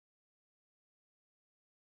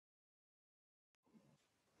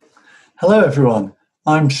Hello everyone,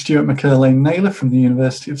 I'm Stuart McErlain-Naylor from the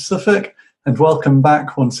University of Suffolk, and welcome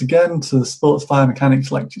back once again to the Sports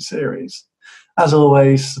Biomechanics lecture series. As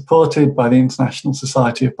always, supported by the International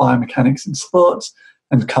Society of Biomechanics in Sports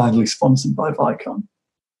and kindly sponsored by Vicon.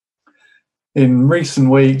 In recent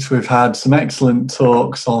weeks, we've had some excellent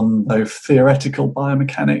talks on both theoretical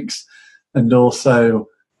biomechanics and also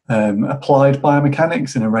applied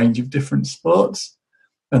biomechanics in a range of different sports.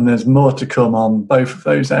 And there's more to come on both of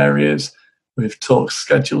those areas, with talks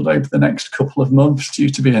scheduled over the next couple of months due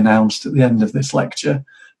to be announced at the end of this lecture.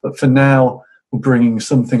 But for now, we're bringing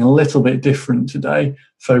something a little bit different today,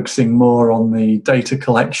 focusing more on the data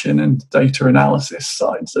collection and data analysis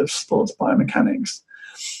sides of sports biomechanics.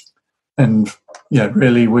 And yeah,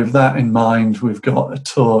 really with that in mind, we've got a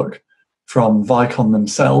talk from Vicon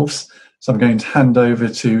themselves. So I'm going to hand over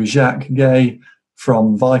to Jacques Gay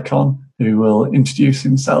from Vicon, who will introduce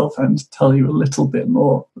himself and tell you a little bit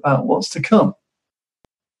more about what's to come.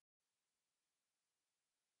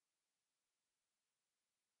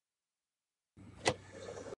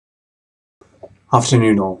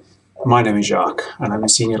 Afternoon all. My name is Jacques and I'm a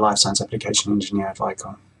Senior Life Science Application Engineer at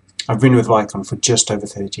Vicon. I've been with Vicon for just over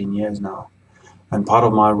 13 years now, and part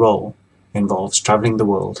of my role involves traveling the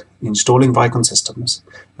world, installing Vicon systems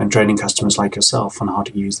and training customers like yourself on how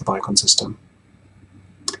to use the Vicon system.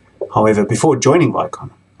 However, before joining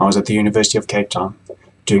Vicon, I was at the University of Cape Town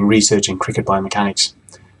doing research in cricket biomechanics,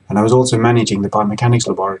 and I was also managing the biomechanics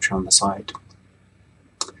laboratory on the side.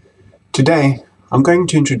 Today, I'm going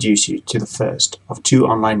to introduce you to the first of two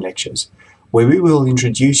online lectures where we will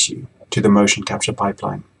introduce you to the motion capture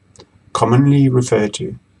pipeline, commonly referred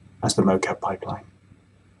to as the mocap pipeline.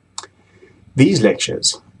 These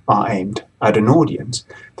lectures are aimed at an audience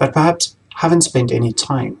that perhaps haven't spent any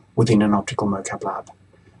time within an optical mocap lab,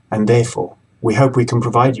 and therefore we hope we can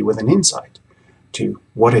provide you with an insight to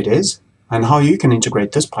what it is and how you can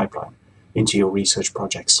integrate this pipeline into your research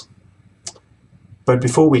projects. But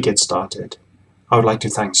before we get started, I would like to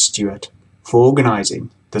thank Stuart for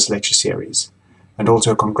organizing this lecture series, and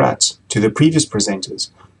also congrats to the previous presenters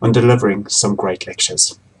on delivering some great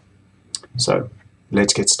lectures. So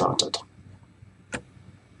let's get started.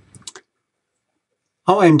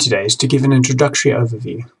 Our aim today is to give an introductory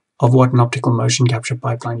overview of what an optical motion capture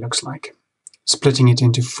pipeline looks like, splitting it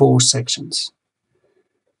into 4 sections.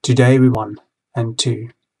 Today we 1 and 2.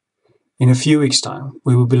 In a few weeks' time,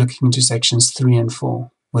 we will be looking into sections 3 and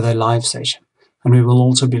 4 with a live session, and we will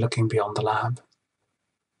also be looking beyond the lab.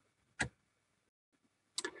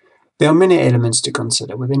 There are many elements to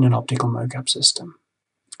consider within an optical mocap system.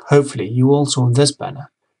 Hopefully you all saw this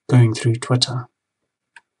banner going through Twitter.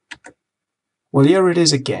 Well, here it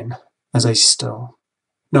is again, as a still.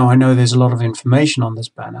 Now, I know there's a lot of information on this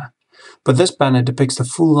banner, but this banner depicts the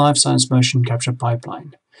full life science motion capture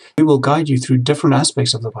pipeline. We will guide you through different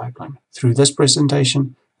aspects of the pipeline through this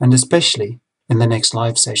presentation and especially in the next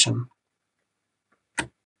live session.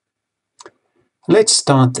 Let's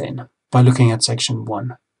start then by looking at section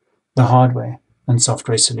 1, the hardware and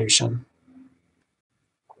software solution.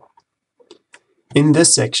 In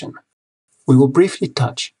this section, we will briefly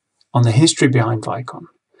touch on the history behind Vicon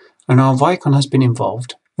and how Vicon has been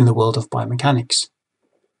involved in the world of biomechanics.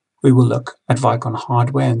 We will look at Vicon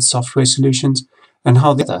hardware and software solutions and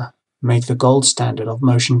how they make the gold standard of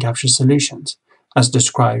motion capture solutions as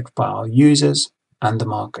described by our users and the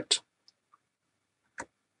market.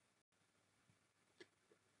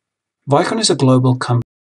 Vicon is a global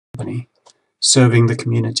company serving the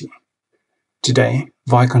community. Today,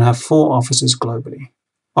 Vicon have 4 offices globally: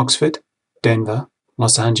 Oxford, Denver,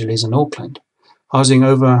 Los Angeles and Auckland, housing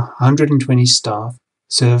over 120 staff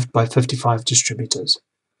served by 55 distributors.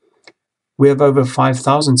 We have over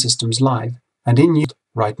 5,000 systems live and in use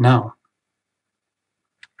right now.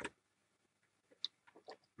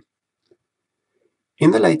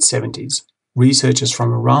 In the late 70s, researchers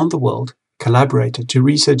from around the world collaborated to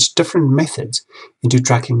research different methods into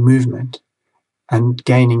tracking movement and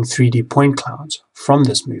gaining 3D point clouds from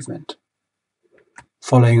this movement.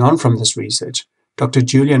 Following on from this research, Dr.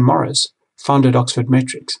 Julian Morris founded Oxford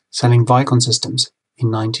Metrics, selling Vicon systems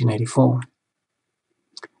in 1984.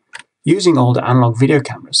 Using old analog video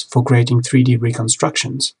cameras for creating 3D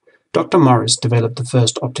reconstructions, Dr. Morris developed the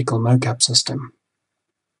first optical mocap system.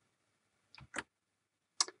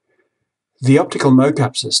 The optical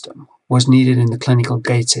mocap system was needed in the clinical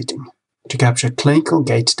gait setting to capture clinical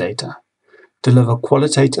gait data, deliver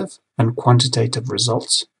qualitative and quantitative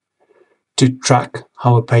results, to track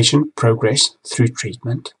how a patient progressed through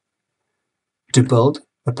treatment, to build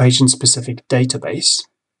a patient-specific database,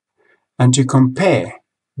 and to compare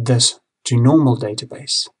this to normal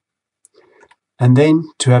database, and then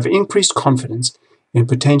to have increased confidence in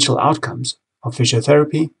potential outcomes of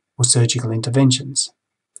physiotherapy or surgical interventions.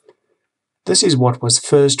 This is what was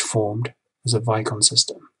first formed as a Vicon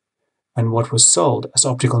system, and what was sold as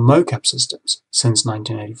optical mocap systems since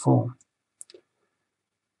 1984.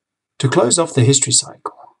 To close off the history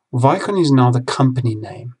cycle, Vicon is now the company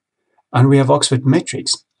name, and we have Oxford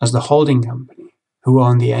Metrics as the holding company, who are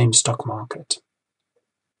on the AIM stock market.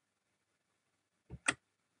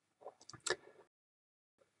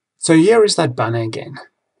 So here is that banner again,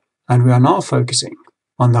 and we are now focusing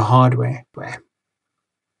on the hardware.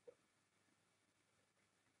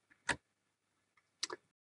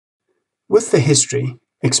 With the history,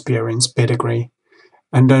 experience, pedigree,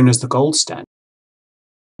 and known as the gold standard,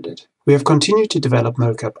 we have continued to develop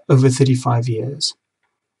mocap over 35 years.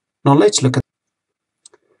 Now let's look at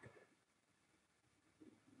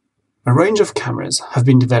a range of cameras have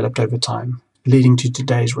been developed over time, leading to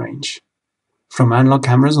today's range. From analog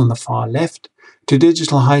cameras on the far left to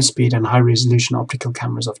digital high-speed and high-resolution optical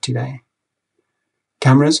cameras of today.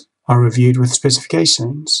 Cameras are reviewed with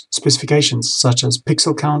specifications such as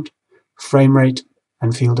pixel count, frame rate,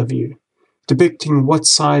 and field of view, depicting what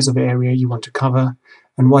size of area you want to cover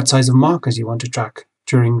and what size of markers you want to track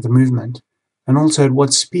during the movement, and also at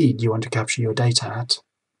what speed you want to capture your data at.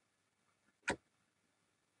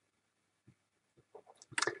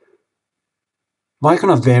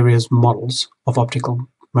 Vicon have various models of optical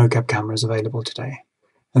mocap cameras available today,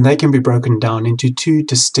 and they can be broken down into two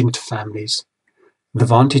distinct families. The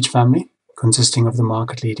Vantage family, consisting of the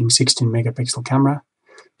market-leading 16-megapixel camera,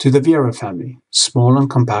 to the Vero family, small and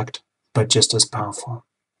compact, but just as powerful.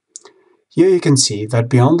 Here you can see that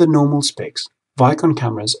beyond the normal specs, Vicon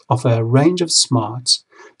cameras offer a range of smarts,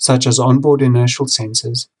 such as onboard inertial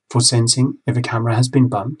sensors for sensing if a camera has been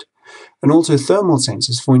bumped, and also thermal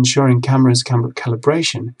sensors for ensuring camera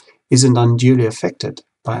calibration isn't unduly affected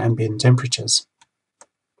by ambient temperatures.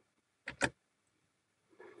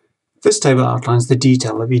 This table outlines the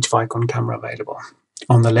detail of each Vicon camera available.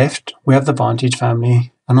 On the left, we have the Vantage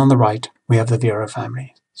family, and on the right, we have the Vero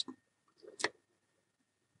family.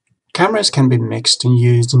 Cameras can be mixed and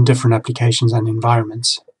used in different applications and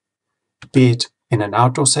environments, be it in an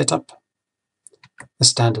outdoor setup, a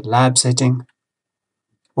standard lab setting,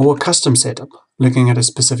 or a custom setup looking at a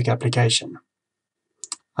specific application.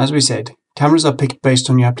 As we said, cameras are picked based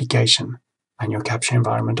on your application and your capture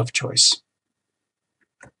environment of choice.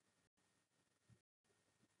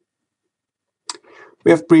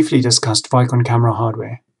 We have briefly discussed Vicon camera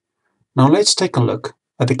hardware. Now let's take a look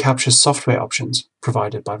at the capture software options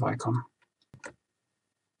provided by Vicon.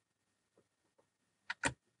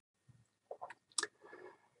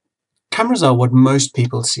 Cameras are what most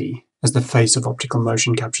people see as the face of optical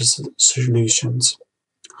motion capture solutions.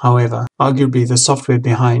 However, arguably the software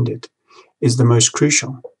behind it is the most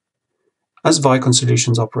crucial. As Vicon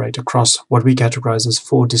solutions operate across what we categorize as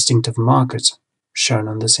 4 distinctive markets, shown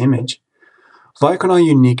on this image, Vicon are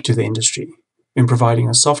unique to the industry in providing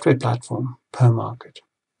a software platform per market.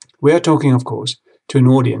 We are talking, of course, to an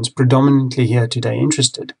audience predominantly here today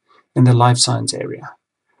interested in the life science area,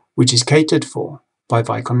 which is catered for by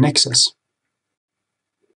Vicon Nexus.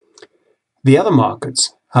 The other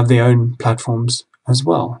markets have their own platforms as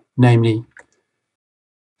well, namely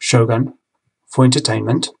Shogun for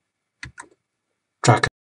entertainment, Tracker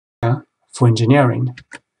for engineering,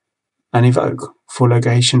 and Evoke for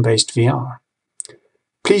location-based VR.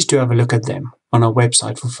 Please do have a look at them on our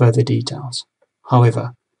website for further details.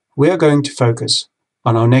 However, we are going to focus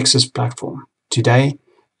on our Nexus platform today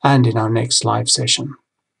and in our next live session.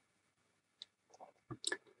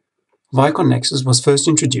 Vicon Nexus was first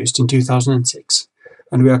introduced in 2006,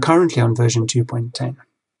 and we are currently on version 2.10.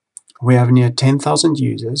 We have near 10,000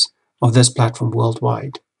 users of this platform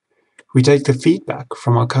worldwide. We take the feedback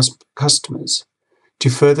from our customers to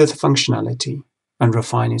further the functionality and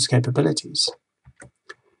refine its capabilities.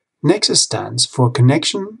 Nexus stands for a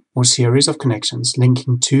connection or series of connections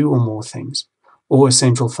linking 2 or more things, or a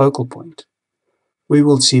central focal point. We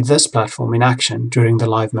will see this platform in action during the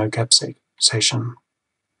live mocap session.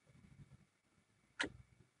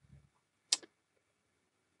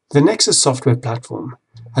 The Nexus software platform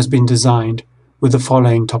has been designed with the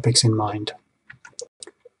following topics in mind: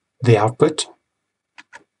 the output,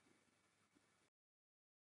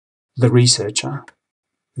 the researcher,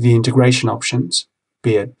 the integration options,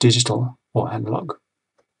 be it digital or analog,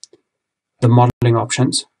 the modeling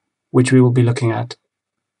options, which we will be looking at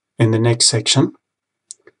in the next section,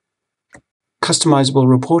 customizable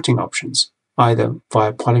reporting options, either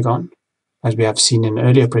via Polygon, as we have seen in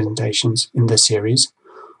earlier presentations in this series,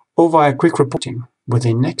 or via quick reporting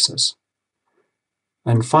within Nexus.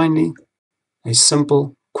 And finally, a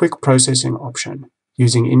simple, quick processing option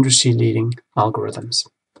using industry-leading algorithms.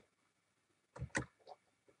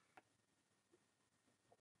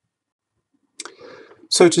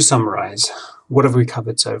 So to summarize, what have we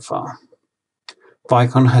covered so far?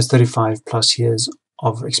 Vicon has 35 plus years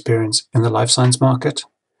of experience in the life science market.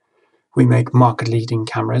 We make market-leading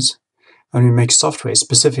cameras, and we make software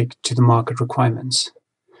specific to the market requirements.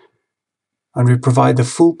 And we provide the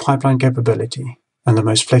full pipeline capability and the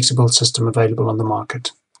most flexible system available on the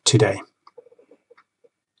market today.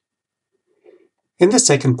 In the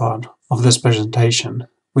second part of this presentation,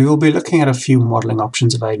 we will be looking at a few modeling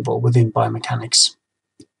options available within biomechanics.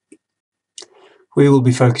 We will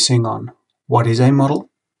be focusing on what is a model,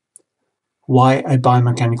 why a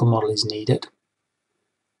biomechanical model is needed,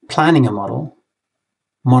 planning a model,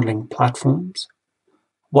 modeling platforms,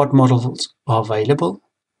 what models are available,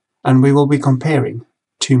 and we will be comparing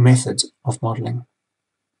two methods of modeling.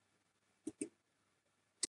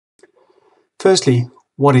 Firstly,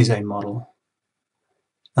 what is a model?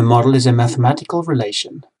 A model is a mathematical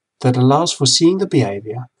relation that allows for seeing the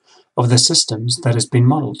behavior of the systems that has been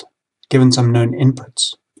modeled, given some known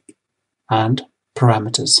inputs and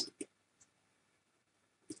parameters.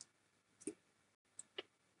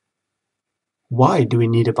 Why do we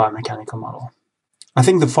need a biomechanical model? I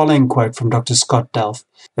think the following quote from Dr. Scott Delph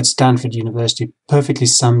at Stanford University perfectly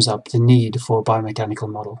sums up the need for a biomechanical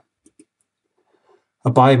model. A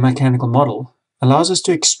biomechanical model allows us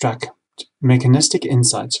to extract mechanistic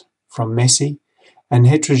insights from messy and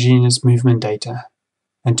heterogeneous movement data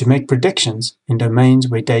and to make predictions in domains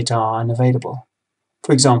where data are unavailable.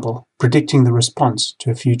 For example, predicting the response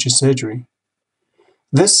to a future surgery.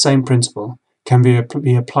 This same principle can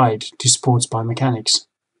be applied to sports biomechanics,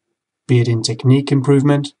 be it in technique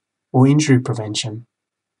improvement or injury prevention.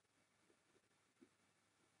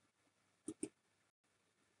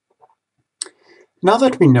 Now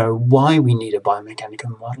that we know why we need a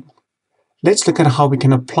biomechanical model, let's look at how we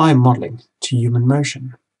can apply modeling to human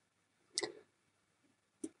motion.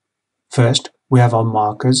 First, we have our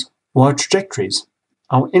markers or our trajectories,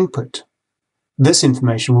 our input. This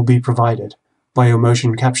information will be provided by your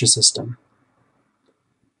motion capture system.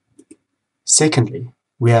 Secondly,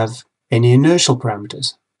 we have any inertial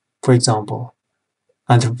parameters, for example,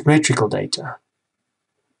 anthropometrical data.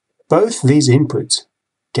 Both these inputs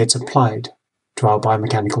get applied to our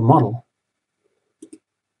biomechanical model.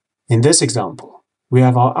 In this example, we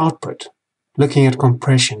have our output, looking at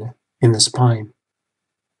compression in the spine.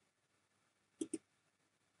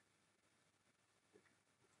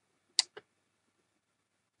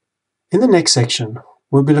 In the next section,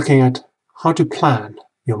 we'll be looking at how to plan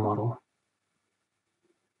your model.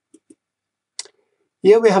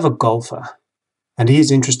 Here we have a golfer, and he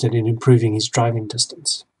is interested in improving his driving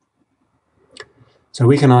distance. So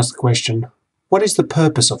we can ask the question, what is the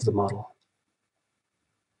purpose of the model?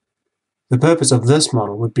 The purpose of this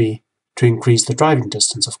model would be to increase the driving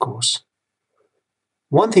distance, of course.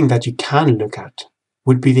 One thing that you can look at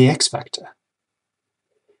would be the X factor.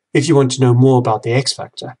 If you want to know more about the X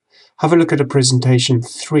factor, have a look at a presentation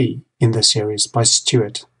 3 in the series by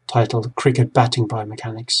Stuart titled Cricket Batting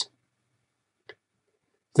Biomechanics.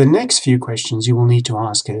 The next few questions you will need to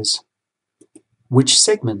ask is, which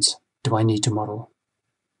segments do I need to model?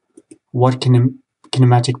 What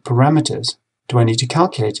kinematic parameters do I need to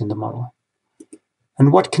calculate in the model?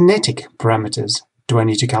 And what kinetic parameters do I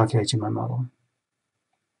need to calculate in my model?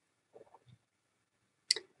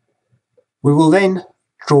 We will then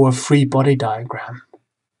draw a free body diagram,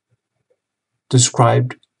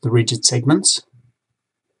 describe the rigid segments,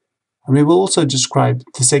 and we will also describe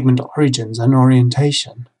the segment origins and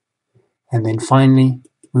orientation. And then finally,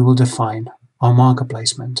 we will define our marker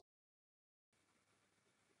placement.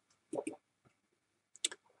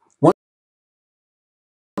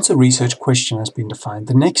 Once a research question has been defined,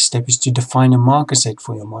 the next step is to define a marker set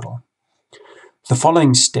for your model. The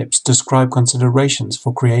following steps describe considerations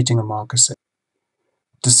for creating a marker set.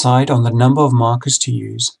 Decide on the number of markers to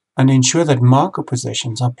use and ensure that marker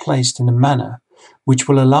positions are placed in a manner which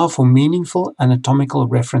will allow for meaningful anatomical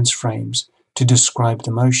reference frames to describe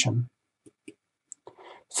the motion.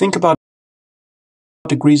 Think about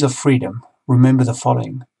degrees of freedom. Remember the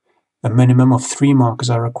following. A minimum of 3 markers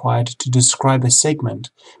are required to describe a segment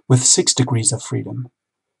with 6 degrees of freedom.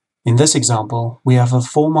 In this example, we have a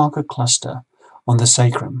 4-marker cluster on the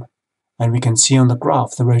sacrum, and we can see on the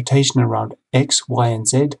graph the rotation around X, Y, and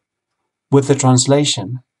Z with the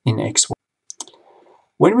translation in X, Y.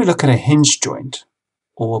 When we look at a hinge joint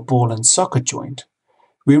or a ball and socket joint,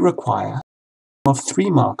 we require of 3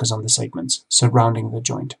 markers on the segments surrounding the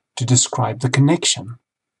joint to describe the connection.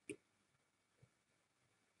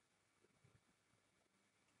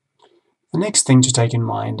 The next thing to take in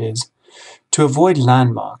mind is to avoid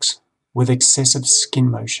landmarks with excessive skin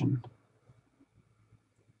motion.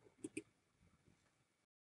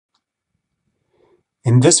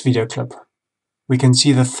 In this video clip, we can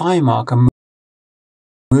see the thigh marker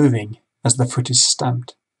moving as the foot is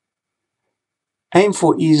stamped. Aim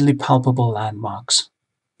for easily palpable landmarks.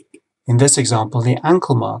 In this example, the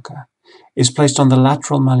ankle marker is placed on the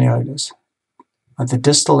lateral malleolus at the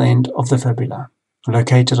distal end of the fibula,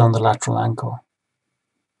 located on the lateral ankle.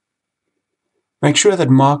 Make sure that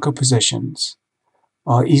marker positions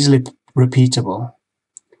are easily repeatable.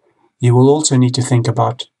 You will also need to think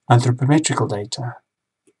about anthropometrical data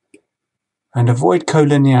and avoid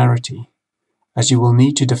collinearity, as you will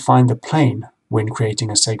need to define the plane when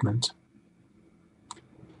creating a segment.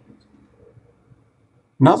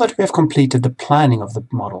 Now that we have completed the planning of the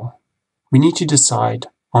model, we need to decide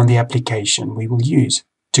on the application we will use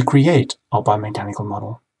to create our biomechanical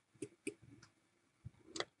model.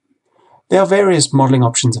 There are various modeling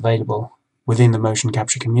options available within the motion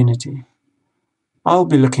capture community. I'll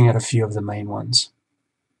be looking at a few of the main ones.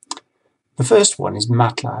 The first one is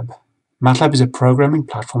MATLAB. MATLAB is a programming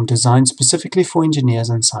platform designed specifically for engineers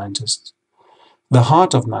and scientists. The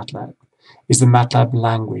heart of MATLAB is the MATLAB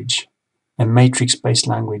language, a matrix-based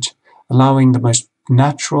language, allowing the most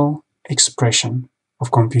natural expression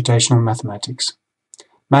of computational mathematics.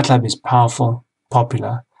 MATLAB is powerful,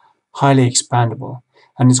 popular, highly expandable,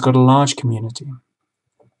 and it's got a large community.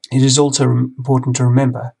 It is also important to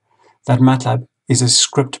remember that MATLAB is a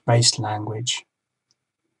script-based language.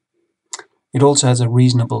 It also has a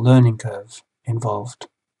reasonable learning curve involved.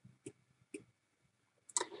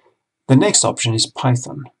 The next option is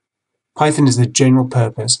Python. Python is a general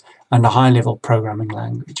purpose and a high-level programming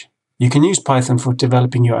language. You can use Python for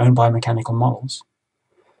developing your own biomechanical models.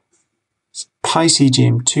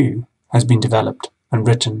 PyCGM2 has been developed and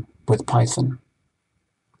written with Python.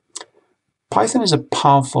 Python is a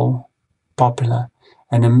powerful, popular,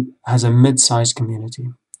 and has a mid-sized community.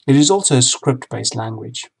 It is also a script-based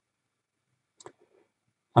language.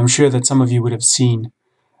 I'm sure that some of you would have seen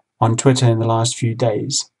on Twitter in the last few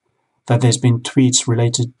days that there's been tweets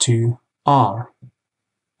related to R.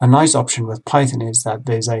 A nice option with Python is that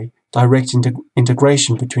there's a direct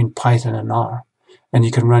integration between Python and R, and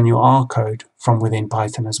you can run your R code from within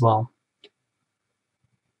Python as well.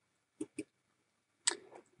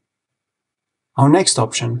 Our next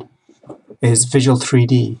option is Visual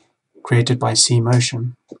 3D, created by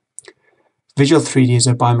C-Motion. Visual 3D is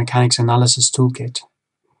a biomechanics analysis toolkit.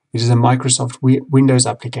 It is a Microsoft Windows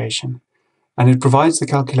application, and it provides the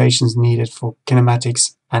calculations needed for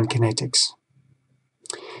kinematics and kinetics.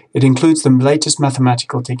 It includes the latest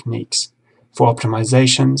mathematical techniques for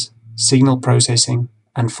optimizations, signal processing,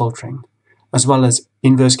 and filtering, as well as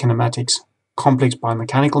inverse kinematics, complex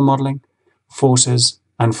biomechanical modeling, forces,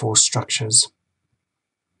 and force structures.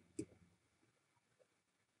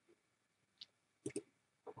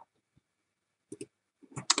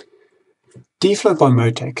 dflow by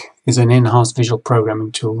Motec is an in-house visual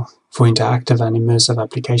programming tool for interactive and immersive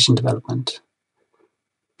application development.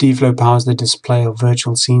 dflow powers the display of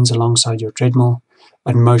virtual scenes alongside your treadmill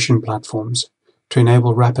and motion platforms to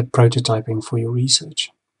enable rapid prototyping for your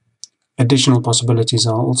research. Additional possibilities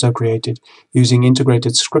are also created using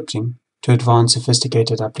integrated scripting to advance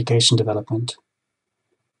sophisticated application development.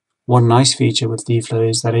 One nice feature with dflow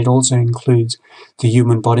is that it also includes the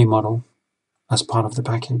human body model as part of the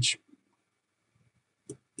package.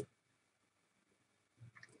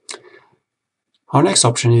 Our next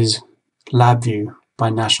option is LabVIEW by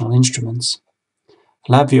National Instruments.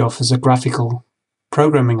 LabVIEW offers a graphical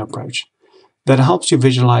programming approach that helps you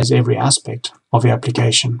visualize every aspect of your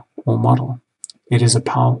application or model. It is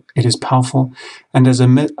powerful and has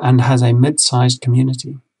a mid-sized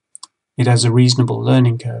community. It has a reasonable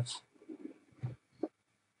learning curve.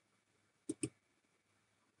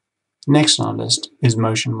 Next on our list is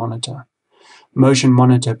Motion Monitor. Motion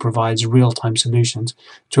Monitor provides real-time solutions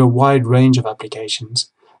to a wide range of applications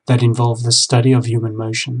that involve the study of human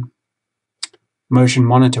motion. Motion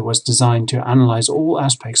Monitor was designed to analyze all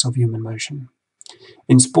aspects of human motion.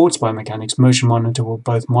 In sports biomechanics, Motion Monitor will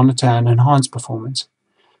both monitor and enhance performance,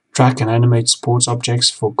 track and animate sports objects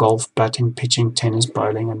for golf, batting, pitching, tennis,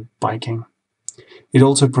 bowling, and biking. It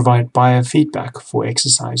also provides biofeedback for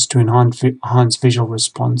exercise to enhance visual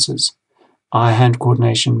responses, eye-hand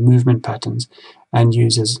coordination, movement patterns, and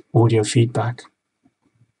uses audio feedback.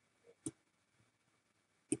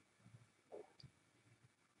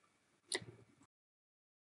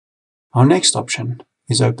 Our next option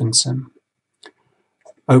is OpenSim.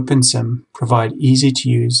 OpenSim provides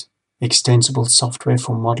easy-to-use, extensible software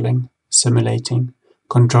for modeling, simulating,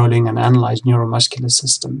 controlling and analyze neuromuscular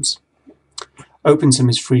systems. OpenSim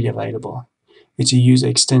is freely available. It's a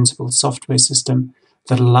user-extensible software system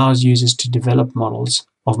that allows users to develop models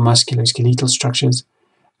of musculoskeletal structures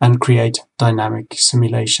and create dynamic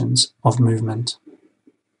simulations of movement.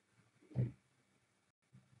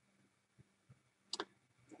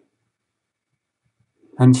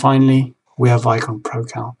 And finally, we have Vicon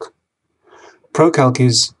ProCalc. ProCalc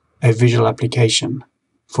is a visual application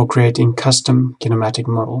for creating custom kinematic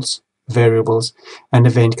models, variables, and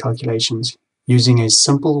event calculations using a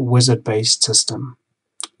simple wizard-based system.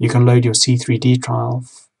 You can load your C3D trial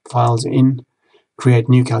files in, create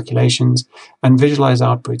new calculations, and visualize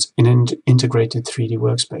outputs in an integrated 3D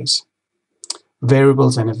workspace.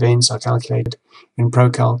 Variables and events are calculated in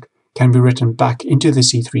ProCalc, can be written back into the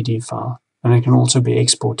C3D file, and it can also be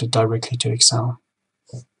exported directly to Excel.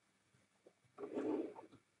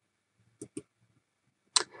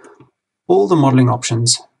 All the modeling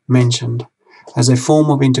options mentioned as a form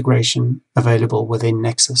of integration available within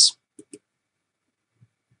Nexus,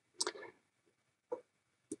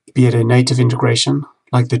 be it a native integration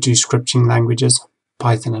like the two scripting languages,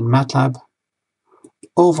 Python and MATLAB,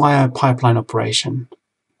 or via a pipeline operation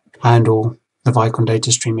and/or the Vicon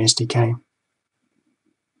DataStream SDK.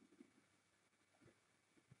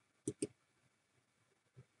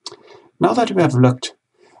 Now that we have looked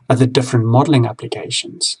at the different modeling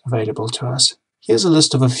applications available to us, here's a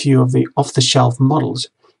list of a few of the off-the-shelf models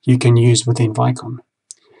you can use within Vicon.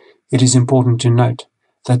 It is important to note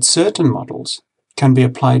that certain models can be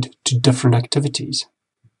applied to different activities.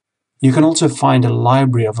 You can also find a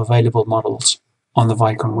library of available models on the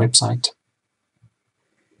Vicon website.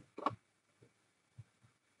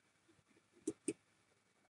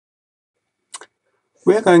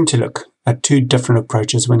 We are going to look at two different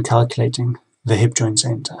approaches when calculating the hip joint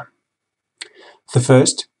center. The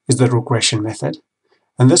first is the regression method,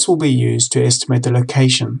 and this will be used to estimate the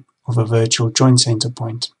location of a virtual joint center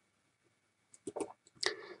point.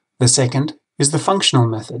 The second is the functional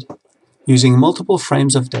method, using multiple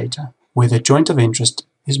frames of data where the joint of interest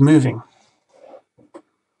is moving.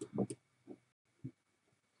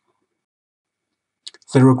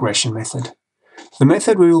 The regression method. The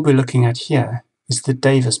method we will be looking at here is the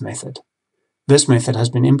Davis method. This method has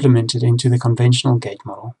been implemented into the conventional Gait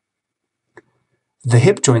model. The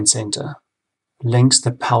hip joint center links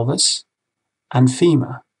the pelvis and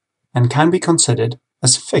femur and can be considered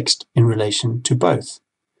as fixed in relation to both.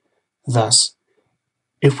 Thus,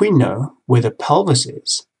 if we know where the pelvis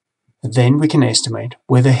is, then we can estimate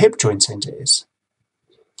where the hip joint center is.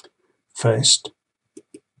 First,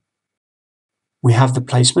 we have the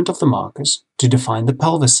placement of the markers to define the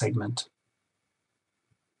pelvis segment.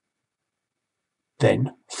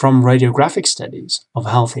 Then, from radiographic studies of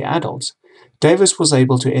healthy adults, Davis was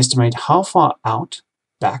able to estimate how far out,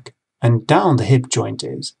 back, and down the hip joint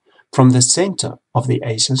is from the center of the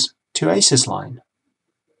ACES to ACES line.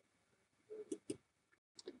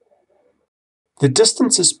 The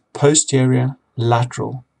distances posterior,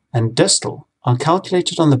 lateral, and distal are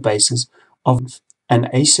calculated on the basis of an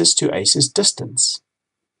ACES to ACES distance.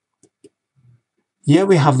 Here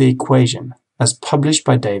we have the equation as published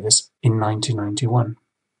by Davis in 1991.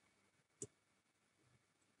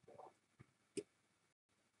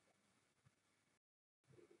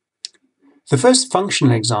 The first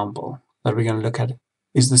functional example that we're going to look at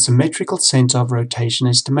is the symmetrical center of rotation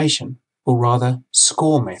estimation, or rather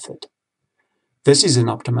SCORE method. This is an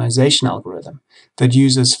optimization algorithm that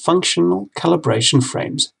uses functional calibration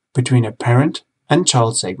frames between a parent and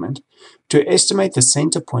child segment to estimate the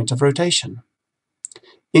center point of rotation.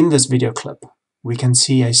 In this video clip, we can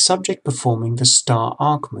see a subject performing the star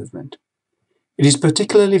arc movement. It is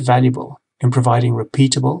particularly valuable in providing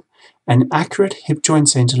repeatable and accurate hip joint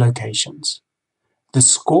center locations. The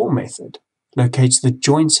SCORE method locates the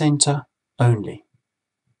joint center only.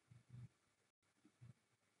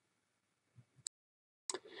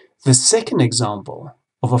 The second example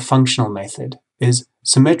of a functional method is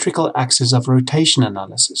symmetrical axis of rotation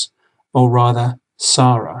analysis, or rather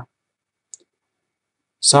SARA.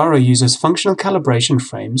 SARA uses functional calibration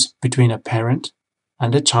frames between a parent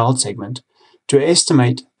and a child segment to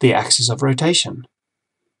estimate the axis of rotation.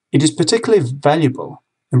 It is particularly valuable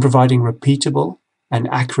in providing repeatable and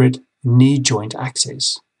accurate knee joint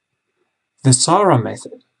axis. The SARA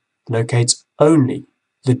method locates only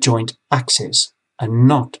the joint axis and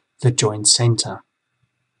not the joint center.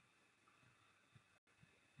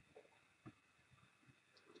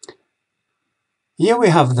 Here we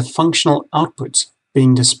have the functional outputs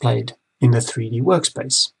being displayed in the 3D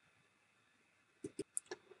workspace.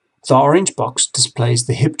 The orange box displays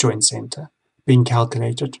the hip joint center being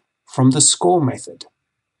calculated from the SCORE method.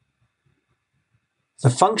 The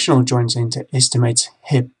functional joint center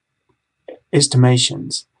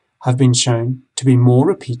estimations have been shown to be more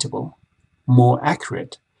repeatable, more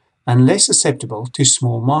accurate, and less susceptible to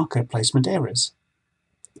small marker placement errors.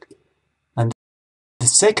 And the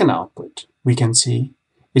second output we can see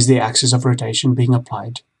is the axis of rotation being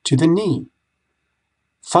applied to the knee.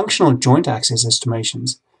 Functional joint axis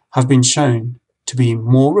estimations have been shown to be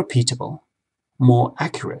more repeatable, more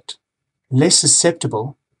accurate, less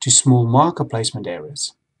susceptible to small marker placement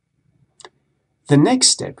errors. The next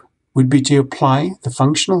step would be to apply the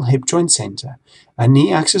functional hip joint center and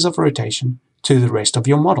knee axis of rotation to the rest of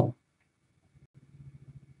your model.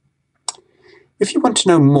 If you want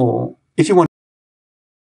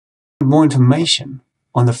more information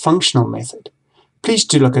on the functional method, please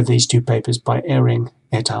do look at these two papers by Ehring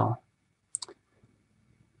et al.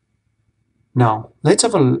 Now, let's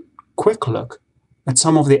have a quick look at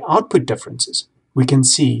some of the output differences we can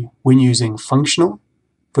see when using functional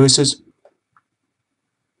versus.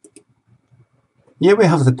 Here we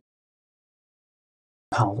have the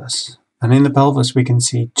pelvis, and in the pelvis we can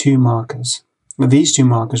see two markers. These two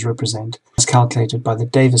markers represent as calculated by the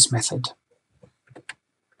Davis method.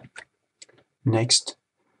 Next,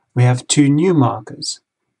 we have two new markers.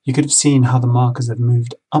 You could have seen how the markers have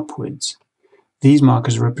moved upwards. These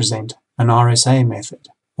markers represent an RSA method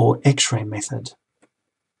or X-ray method.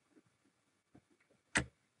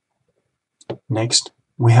 Next,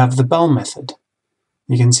 we have the Bell method.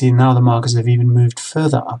 You can see now the markers have even moved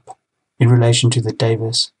further up in relation to the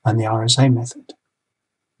Davis and the RSA method.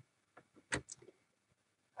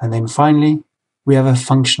 And then finally, we have a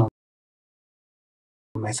functional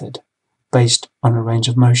method based on a range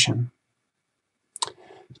of motion.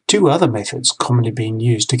 Two other methods commonly being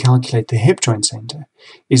used to calculate the hip joint center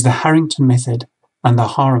is the Harrington method and the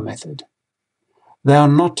Hara method. They are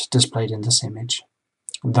not displayed in this image.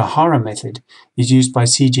 The Hara method is used by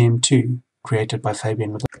CGM2, created by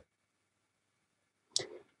Fabian.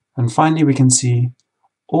 And finally, we can see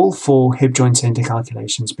all four hip joint center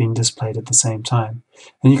calculations being displayed at the same time,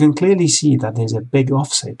 and you can clearly see that there's a big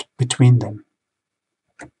offset between them.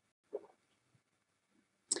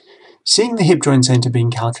 Seeing the hip joint center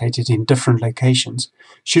being calculated in different locations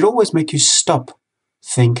should always make you stop,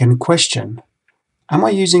 think and question, am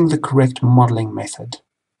I using the correct modeling method?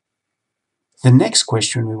 The next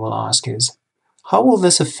question we will ask is, how will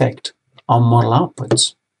this affect our model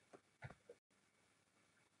outputs?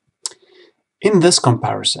 In this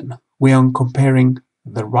comparison, we are comparing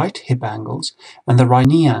the right hip angles and the right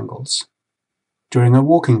knee angles during a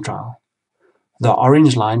walking trial. The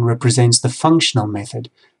orange line represents the functional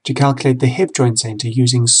method to calculate the hip joint center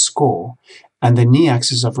using SCORE and the knee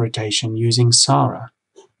axis of rotation using SARA.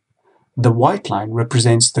 The white line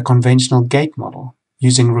represents the conventional Gait model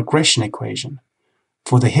using regression equation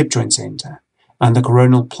for the hip joint center and the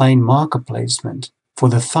coronal plane marker placement for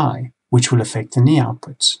the thigh, which will affect the knee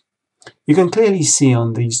outputs. You can clearly see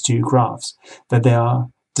on these two graphs that there are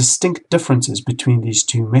distinct differences between these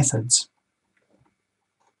two methods.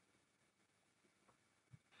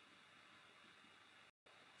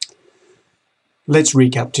 Let's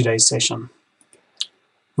recap today's session.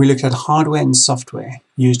 We looked at hardware and software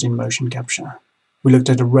used in motion capture. We looked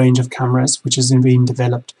at a range of cameras which has been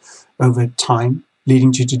developed over time,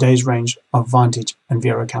 leading to today's range of Vantage and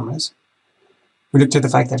Vero cameras. We looked at the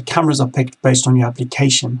fact that cameras are picked based on your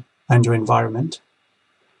application and your environment.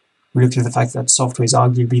 We looked at the fact that software is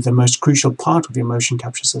arguably the most crucial part of your motion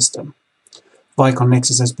capture system. Vicon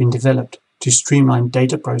Nexus has been developed to streamline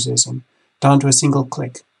data processing down to a single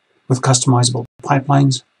click with customizable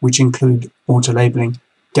pipelines, which include auto-labeling,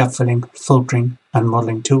 gap filling, filtering, and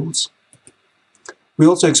modeling tools. We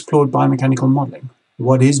also explored biomechanical modeling.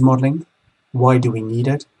 What is modeling? Why do we need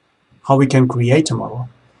it? How we can create a model?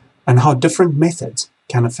 And how different methods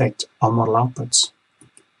can affect our model outputs.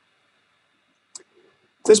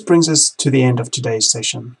 This brings us to the end of today's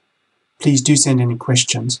session. Please do send any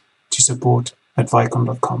questions to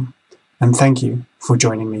support@vicon.com. And thank you for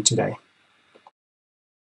joining me today.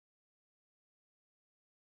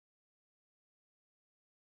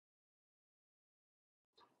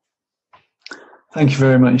 Thank you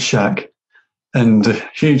very much, Jacques. And a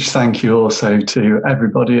huge thank you also to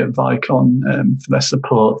everybody at Vicon for their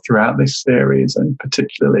support throughout this series and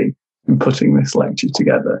particularly in putting this lecture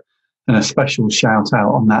together. And a special shout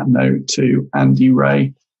out on that note to Andy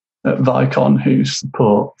Ray at Vicon, whose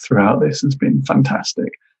support throughout this has been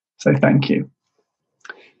fantastic. So thank you.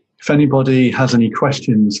 If anybody has any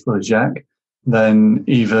questions for Jacques, then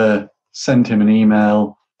either send him an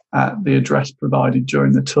email at the address provided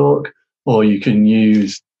during the talk, or you can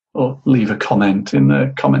use or leave a comment in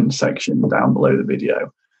the comment section down below the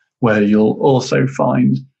video. where you'll also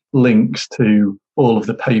find links to all of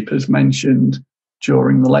the papers mentioned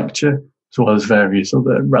during the lecture, as well as various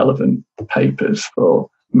other relevant papers for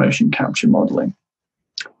motion capture modelling.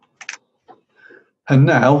 And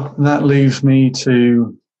now that leaves me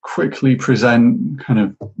to quickly present kind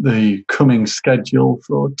of the coming schedule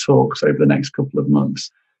for talks over the next couple of months.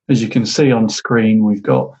 As you can see on screen, we've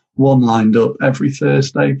got one lined up every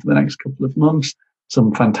Thursday for the next couple of months,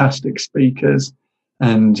 some fantastic speakers.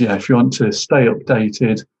 And yeah, if you want to stay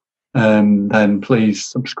updated, then please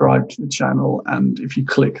subscribe to the channel. And if you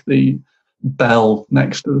click the bell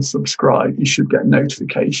next to the subscribe, you should get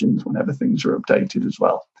notifications whenever things are updated as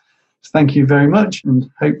well. So thank you very much, and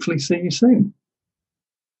hopefully see you soon.